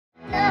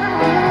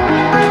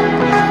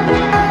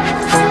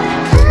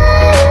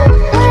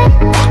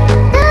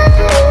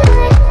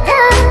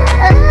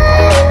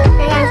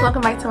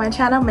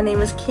channel. My name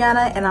is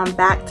Kiana and I'm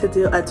back to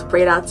do a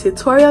braid out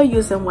tutorial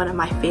using one of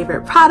my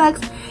favorite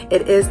products.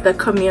 It is the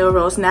Camille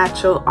Rose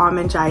Natural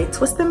Almond Dry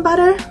Twisting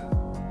Butter.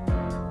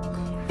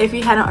 If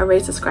you hadn't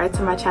already subscribed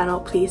to my channel,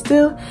 please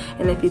do.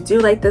 And if you do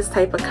like this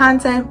type of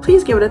content,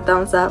 please give it a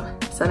thumbs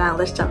up. So now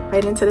let's jump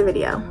right into the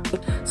video.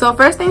 So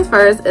first things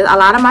first, is a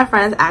lot of my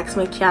friends ask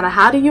me, Kiana,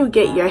 how do you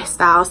get your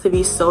styles to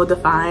be so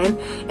defined?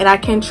 And I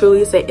can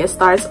truly say it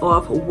starts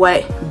off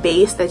what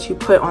base that you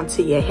put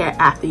onto your hair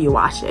after you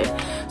wash it.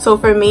 So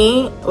for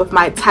me, with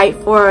my type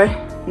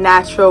 4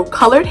 natural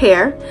colored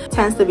hair,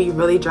 tends to be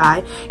really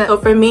dry. So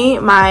for me,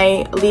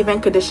 my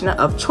leave-in conditioner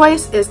of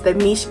choice is the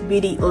Miche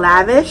Beauty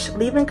Lavish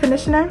leave-in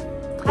conditioner.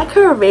 I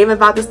could rave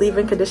about this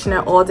leave-in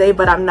conditioner all day,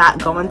 but I'm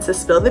not going to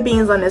spill the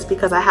beans on this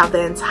because I have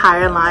the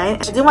entire line.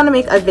 I do want to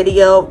make a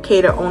video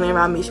catered only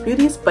around Miche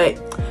Beauties, but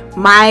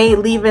my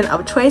leave-in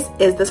of choice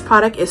is this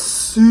product. Is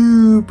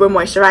super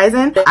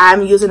moisturizing.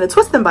 I'm using the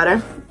twisting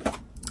butter.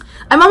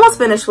 I'm almost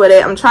finished with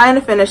it. I'm trying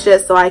to finish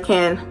it so I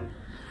can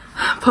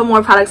put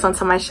more products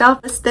onto my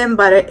shelf. The twisting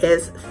butter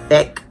is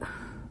thick.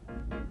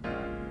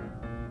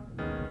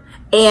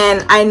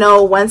 And I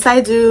know once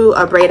I do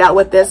a braid out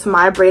with this,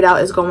 my braid out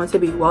is going to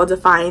be well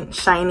defined,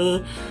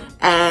 shiny,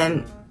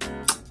 and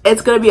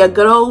it's going to be a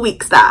good old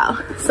week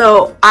style.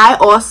 So I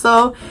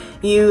also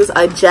use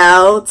a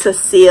gel to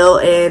seal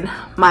in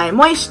my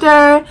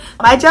moisture.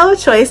 My gel of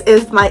choice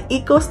is my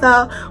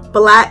EcoStyle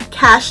Black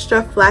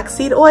Castro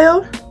Flaxseed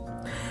Oil.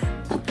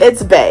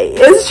 It's bae.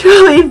 It's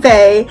truly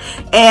bae.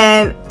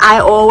 And I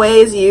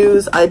always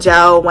use a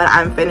gel when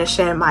I'm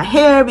finishing my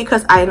hair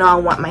because I know I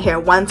want my hair,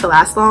 1, to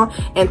last long,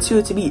 and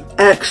 2, to be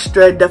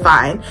extra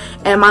defined.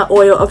 And my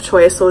oil of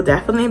choice will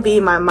definitely be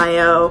my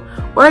Miche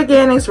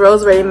Organics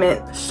Rosemary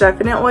Mint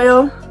Strengthening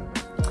Oil.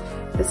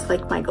 It's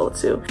like my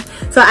go-to.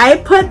 So I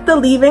put the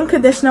leave-in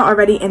conditioner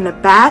already in the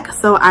back,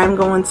 so I'm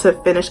going to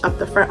finish up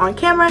the front on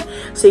camera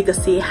so you can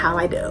see how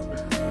I do.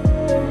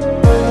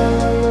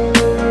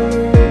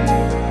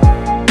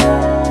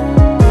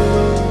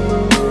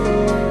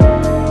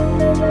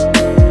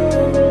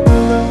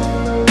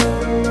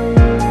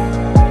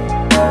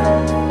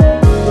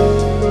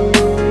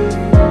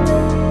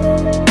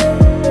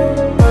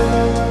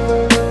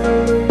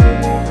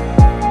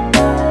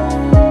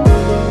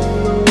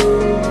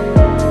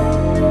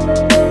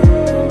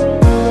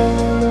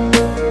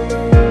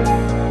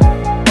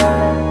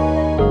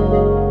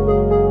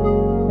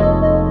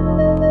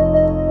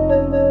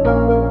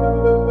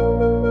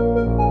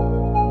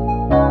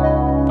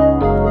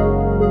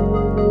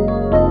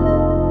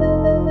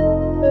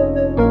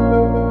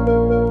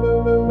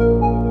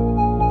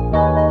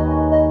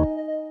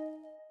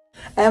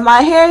 And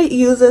my hair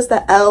uses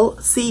the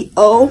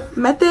LCO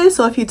method.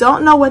 So if you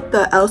don't know what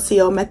the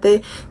LCO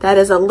method, that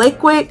is a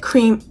liquid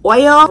cream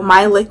oil.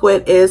 My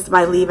liquid is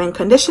my leave-in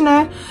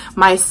conditioner.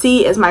 My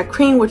C is my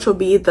cream, which will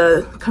be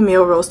the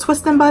Camille Rose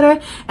Twisting Butter.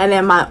 And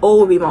then my O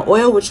will be my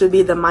oil, which would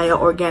be the Miche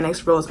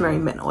Organics Rosemary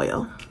Mint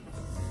Oil.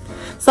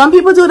 Some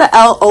people do the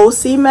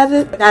LOC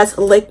method, that's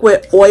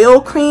liquid oil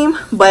cream,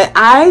 but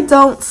I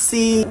don't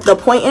see the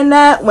point in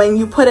that when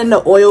you put in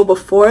the oil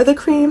before the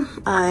cream.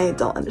 I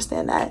don't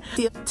understand that.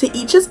 To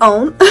each his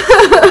own,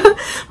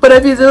 but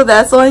if you do,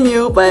 that's on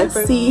you. But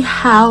see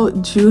how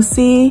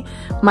juicy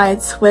my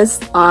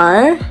twists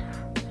are.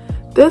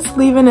 This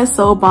leave-in is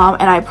so bomb,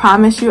 and I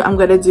promise you I'm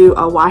gonna do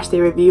a wash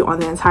day review on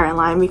the entire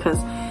line because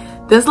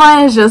this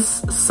line is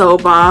just so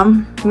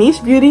bomb.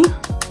 Miche Beauty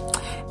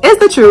is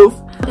the truth.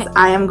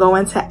 I am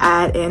going to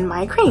add in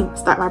my cream,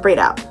 start my braid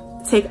out.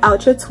 Take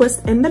out your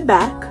twist in the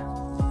back.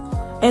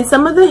 And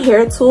some of the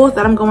hair tools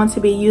that I'm going to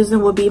be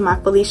using will be my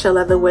Felicia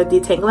Leatherwood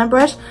detangling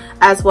brush,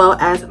 as well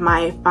as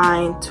my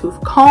fine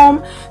tooth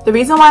comb. The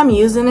reason why I'm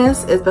using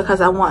this is because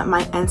I want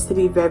my ends to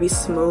be very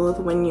smooth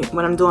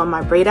when I'm doing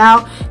my braid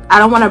out. I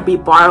don't want to be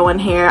borrowing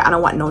hair. I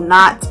don't want no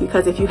knots,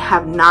 because if you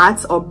have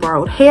knots or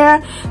borrowed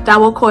hair, that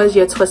will cause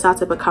your twist out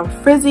to become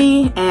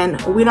frizzy,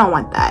 and we don't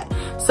want that.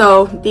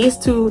 So these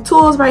two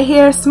tools right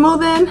here,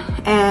 smoothing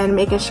and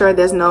making sure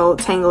there's no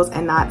tangles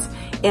and knots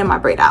in my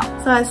braid out.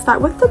 So I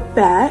start with the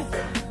back,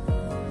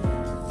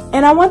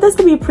 and I want this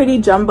to be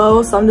pretty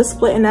jumbo, so I'm just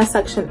splitting that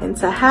section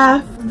into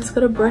half. I'm just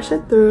gonna brush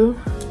it through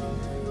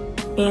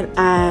and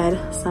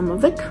add some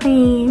of the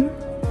cream,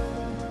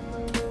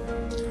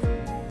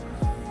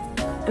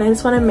 and I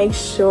just want to make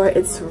sure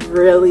it's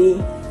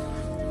really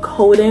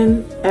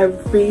coating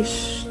every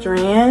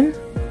strand.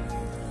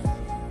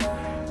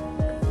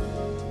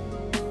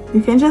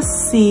 You can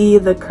just see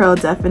the curl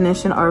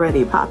definition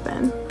already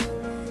popping.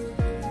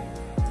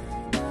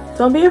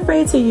 Don't be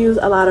afraid to use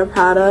a lot of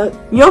product.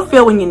 You'll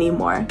feel when you need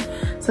more.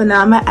 So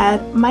now I'm gonna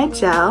add my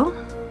gel.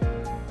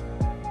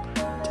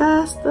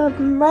 Just the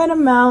right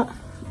amount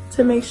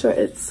to make sure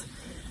it's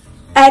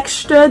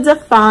extra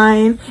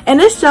defined. And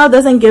this gel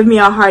doesn't give me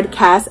a hard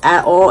cast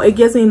at all. It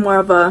gives me more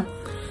of a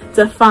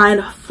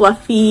defined,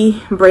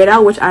 fluffy braid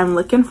out, which I'm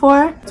looking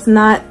for. It's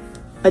not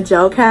a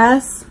gel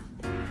cast.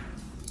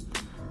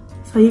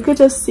 So you could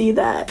just see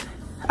that.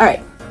 All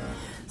right,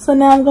 so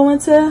now I'm going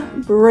to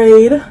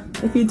braid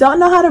If you don't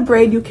know how to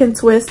braid, you can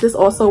twist. This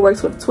also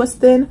works with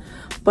twisting,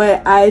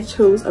 but I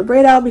chose a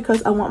braid out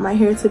because I want my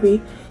hair to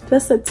be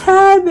just a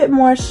tad bit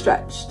more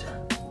stretched.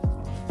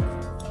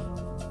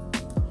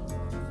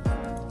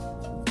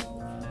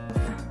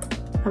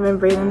 I've been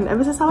braiding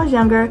ever since I was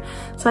younger,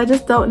 so I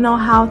just don't know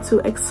how to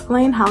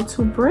explain how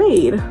to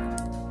braid.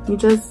 You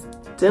just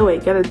do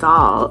it, get a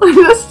doll,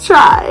 just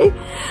try.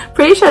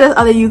 Pretty sure there's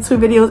other YouTube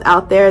videos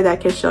out there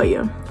that can show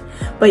you.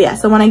 But yeah,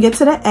 so when I get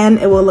to the end,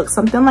 it will look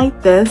something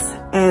like this.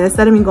 And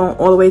instead of me going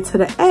all the way to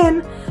the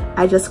end,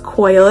 I just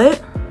coil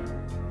it.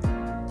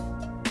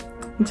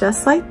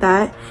 Just like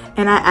that.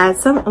 And I add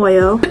some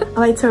oil. I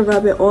like to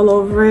rub it all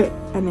over it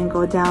and then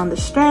go down the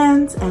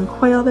strands and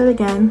coil it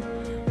again.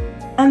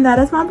 And that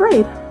is my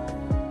braid.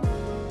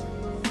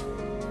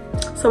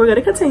 So we're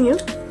gonna continue.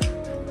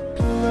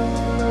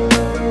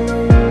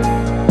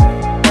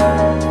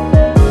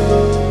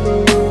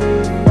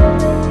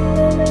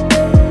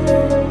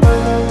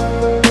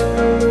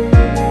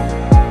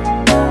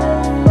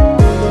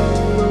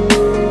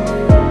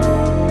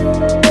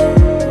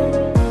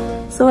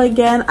 So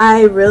again,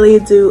 I really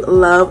do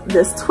love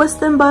this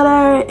twisting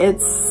butter.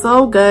 It's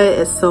so good,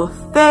 it's so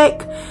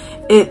thick,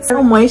 it's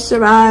so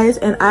moisturized,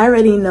 and I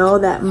already know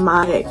that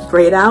my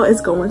braid out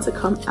is going to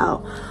come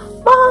out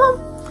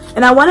bomb.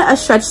 And I wanted a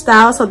stretch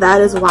style, so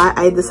that is why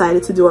I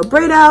decided to do a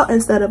braid out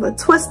instead of a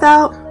twist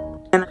out.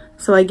 And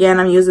so again,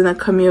 I'm using the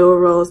Camille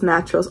Rose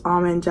Naturals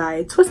Almond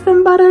Dye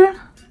Twisting Butter.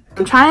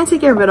 I'm trying to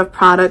get rid of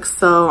products,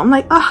 so I'm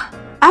like, oh,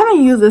 I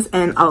haven't used this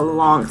in a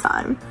long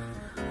time.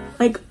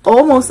 Like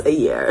almost a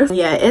year.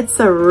 Yeah, it's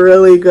a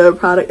really good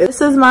product.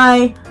 This is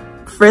my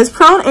frizz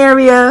prone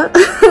area.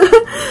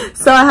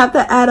 So I have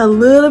to add a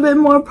little bit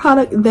more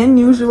product than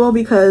usual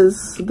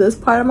because this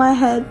part of my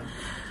head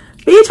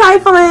be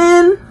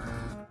trifling.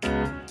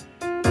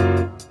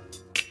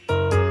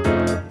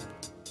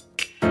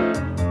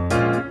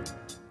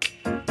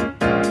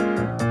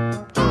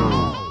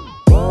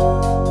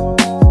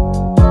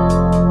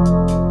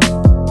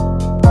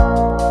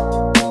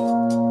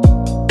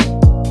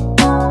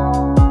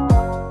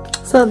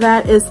 So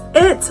that is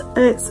it.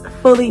 It's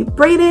fully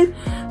braided.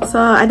 So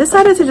I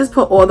decided to just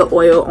put all the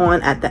oil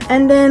on at the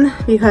ending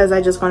because I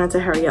just wanted to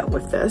hurry up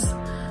with this.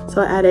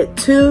 So I added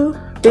 2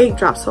 big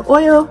drops of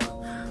oil,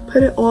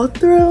 put it all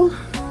through.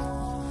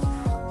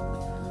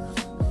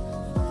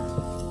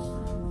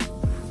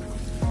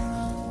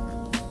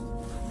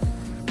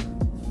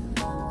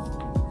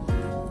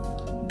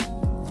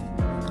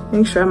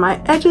 Make sure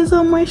my edges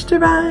are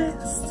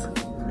moisturized.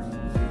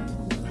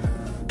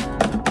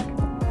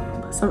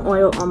 Some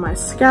oil on my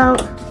scalp.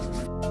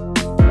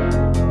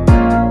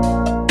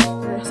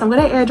 So I'm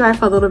gonna air dry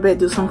for a little bit,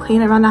 do some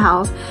cleaning around the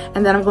house,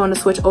 and then I'm going to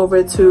switch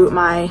over to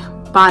my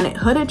bonnet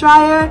hooded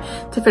dryer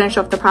to finish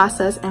off the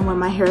process. And when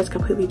my hair is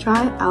completely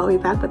dry, I'll be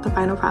back with the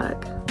final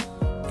product.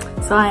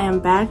 So I am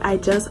back. I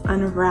just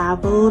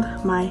unraveled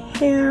my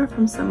hair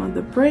from some of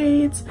the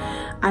braids.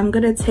 I'm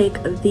gonna take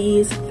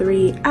these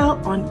 3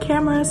 out on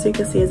camera so you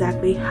can see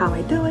exactly how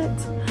I do it.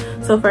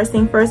 So first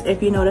thing first,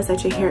 if you notice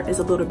that your hair is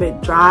a little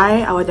bit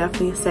dry, I would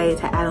definitely say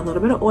to add a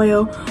little bit of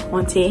oil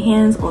onto your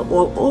hands or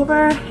all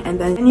over, and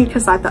then you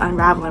can start the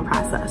unraveling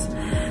process.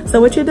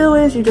 So what you do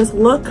is you just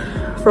look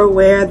for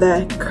where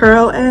the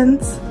curl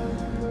ends.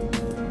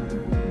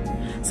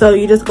 So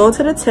you just go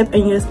to the tip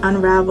and you just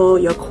unravel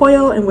your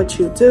coil. And what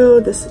you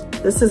do, this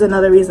is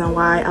another reason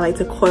why I like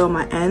to coil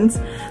my ends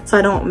so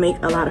I don't make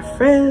a lot of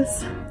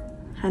frizz.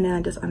 And then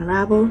I just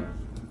unravel.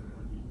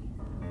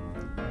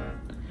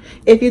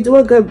 If you do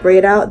a good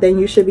braid out, then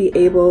you should be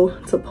able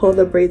to pull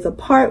the braids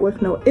apart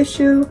with no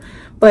issue,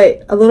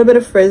 but a little bit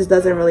of frizz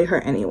doesn't really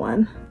hurt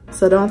anyone.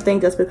 So don't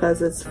think just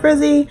because it's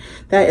frizzy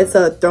that it's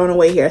a thrown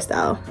away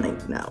hairstyle.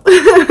 Like, no.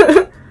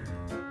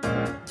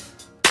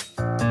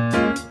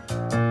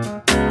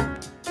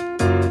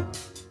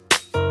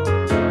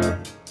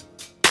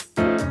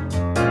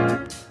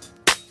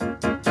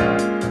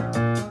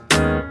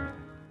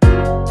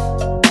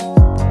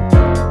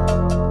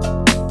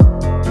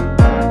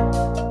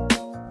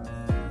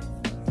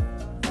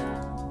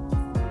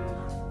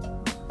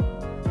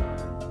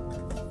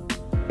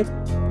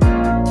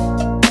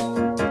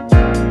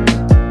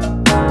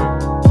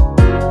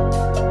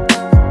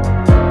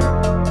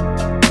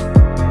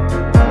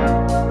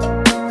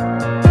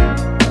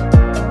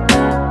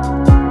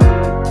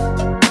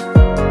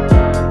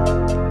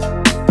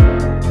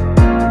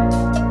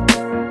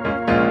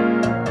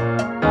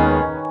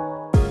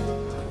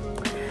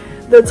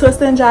 The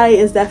twist and dry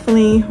is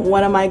definitely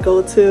one of my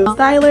go-to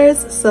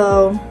stylers,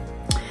 so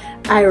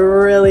I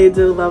really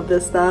do love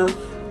this stuff.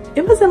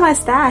 It was in my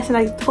stash and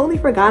I totally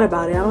forgot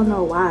about it. I don't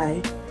know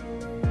why.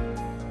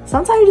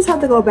 Sometimes you just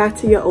have to go back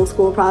to your old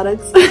school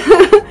products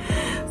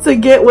to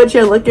get what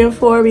you're looking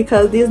for,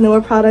 because these newer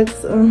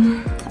products,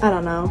 I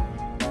don't know.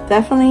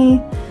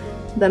 Definitely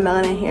the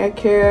Melanin Hair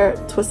Care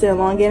Twisted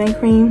Elongating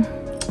Cream.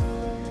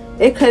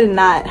 It could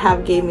not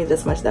have gave me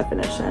this much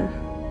definition.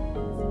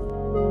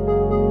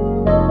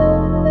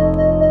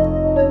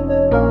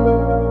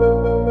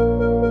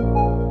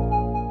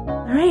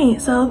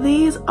 Alright, so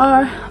these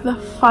are the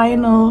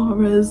final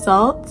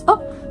results.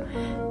 Oh,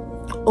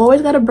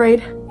 always got a braid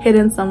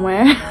hidden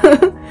somewhere,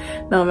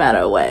 no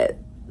matter what.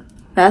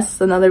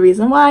 That's another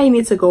reason why you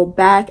need to go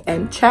back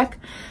and check,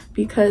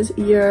 because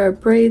your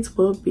braids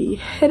will be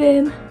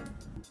hidden.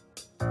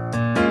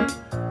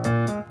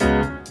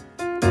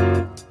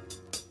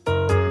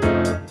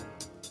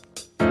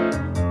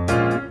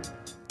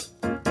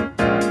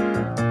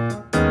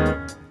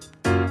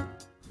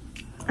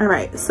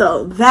 Alright,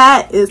 so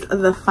that is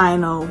the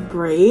final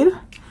braid.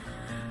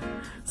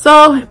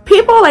 So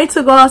people like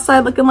to go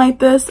outside looking like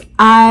this.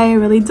 I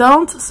really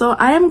don't. So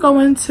I am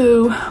going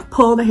to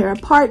pull the hair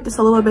apart just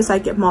a little bit so I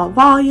get more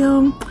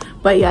volume.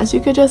 But yes, you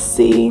could just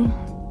see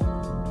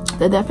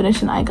the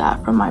definition I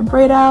got from my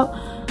braid out.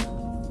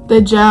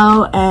 The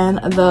gel and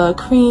the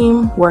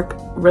cream work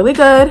really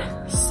good.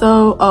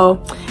 So,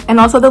 oh, and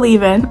also the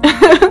leave-in.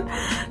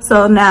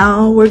 So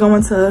now we're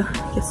going to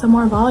get some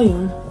more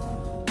volume.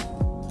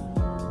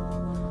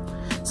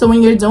 So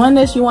when you're doing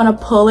this, you want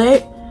to pull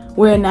it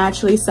where it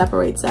naturally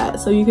separates at.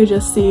 So you could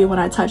just see when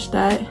I touch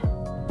that,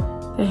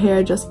 the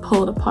hair just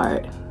pulled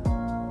apart.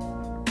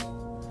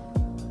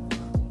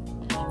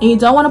 And you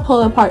don't want to pull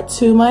it apart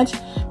too much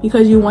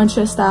because you want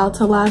your style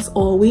to last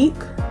all week.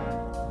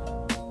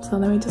 So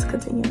let me just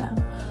continue now.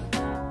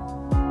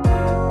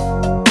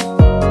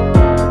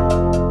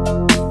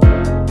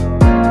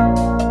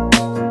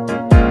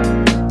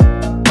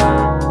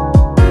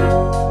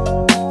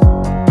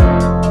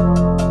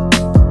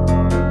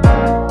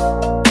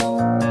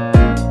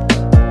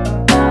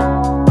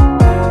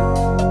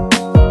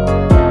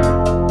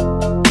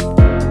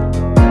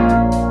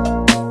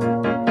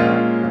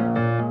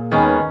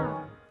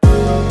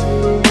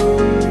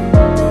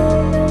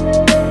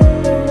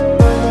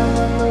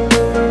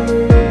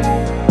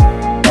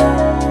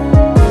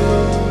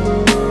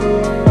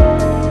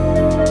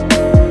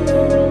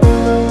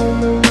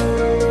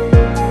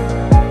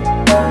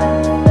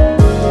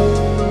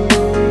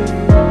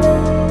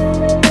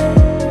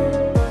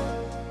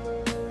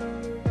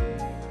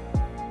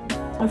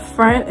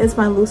 Front is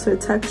my looser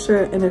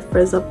texture and it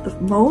frizzes up the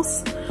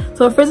most.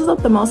 So it frizzes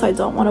up the most. I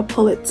don't want to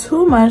pull it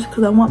too much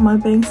because I want my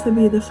bangs to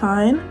be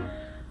defined.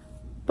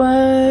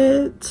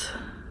 But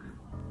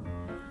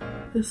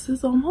this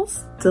is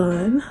almost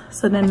done.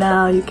 So then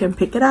now you can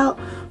pick it out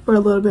for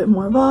a little bit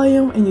more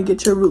volume and you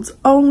get your roots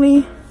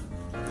only.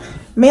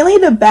 Mainly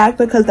the back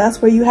because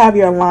that's where you have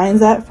your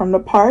lines at from the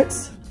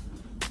parts.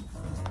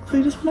 So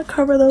you just want to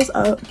cover those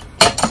up.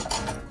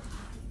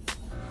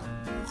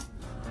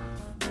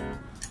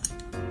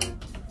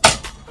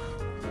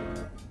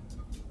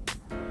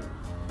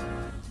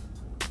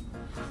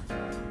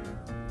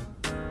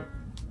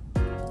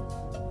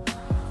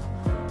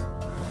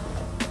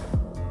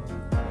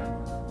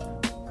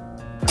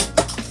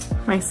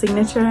 My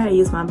signature, I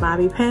use my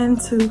bobby pin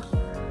to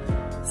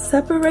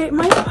separate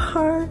my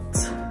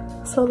parts.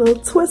 So a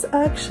little twist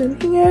action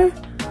here.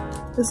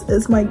 This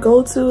is my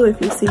go-to. If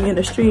you see me in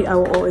the street, I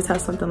will always have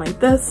something like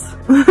this.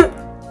 And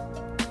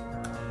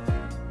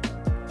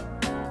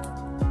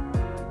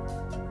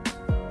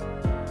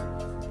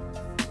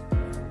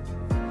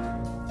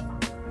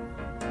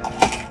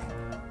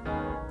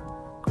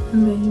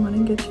then you want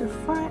to get your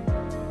front.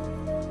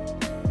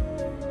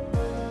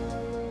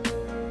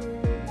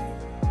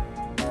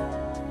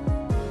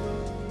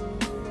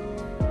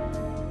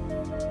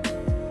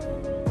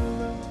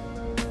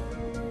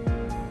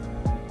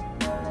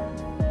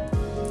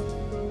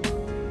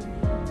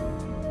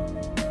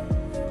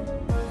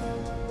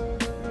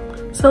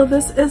 So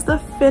this is the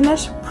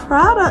finished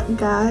product,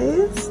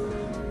 guys.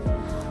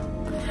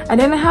 I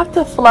didn't have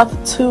to fluff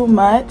too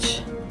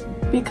much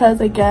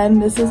because again,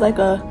 this is like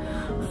a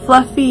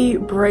fluffy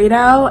braid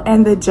out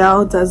and the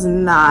gel does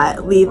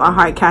not leave a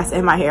hard cast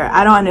in my hair.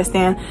 I don't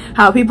understand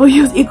how people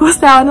use Equal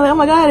Style and they're like, oh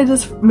my god, it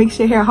just makes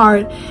your hair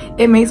hard.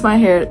 It makes my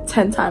hair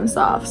 10 times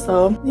soft.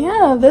 So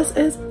yeah, this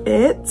is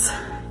it.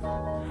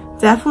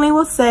 Definitely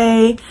will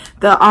say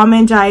the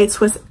Almond Dry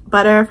Twist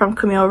Butter from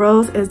Camille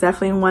Rose is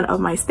definitely one of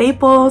my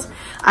staples.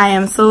 I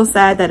am so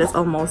sad that it's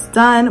almost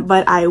done,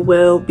 but I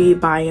will be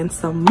buying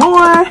some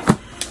more.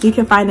 You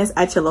can find this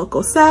at your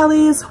local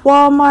Sally's,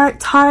 Walmart,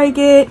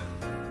 Target,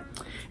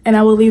 and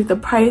I will leave the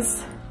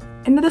price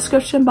in the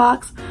description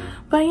box.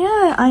 But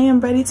yeah, I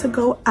am ready to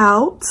go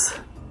out.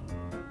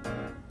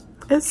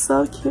 It's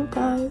so cute,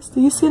 guys.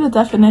 Do you see the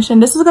definition?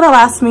 This is gonna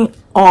last me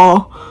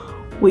all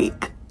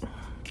week.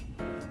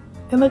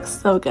 It looks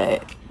so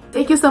good.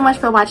 Thank you so much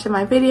for watching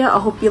my video. I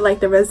hope you like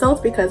the results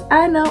because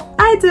I know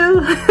I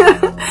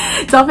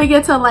do. Don't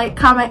forget to like,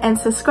 comment, and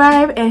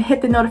subscribe and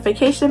hit the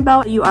notification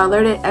bell. You are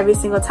alerted every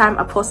single time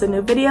I post a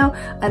new video.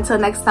 Until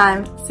next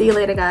time, see you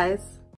later, guys.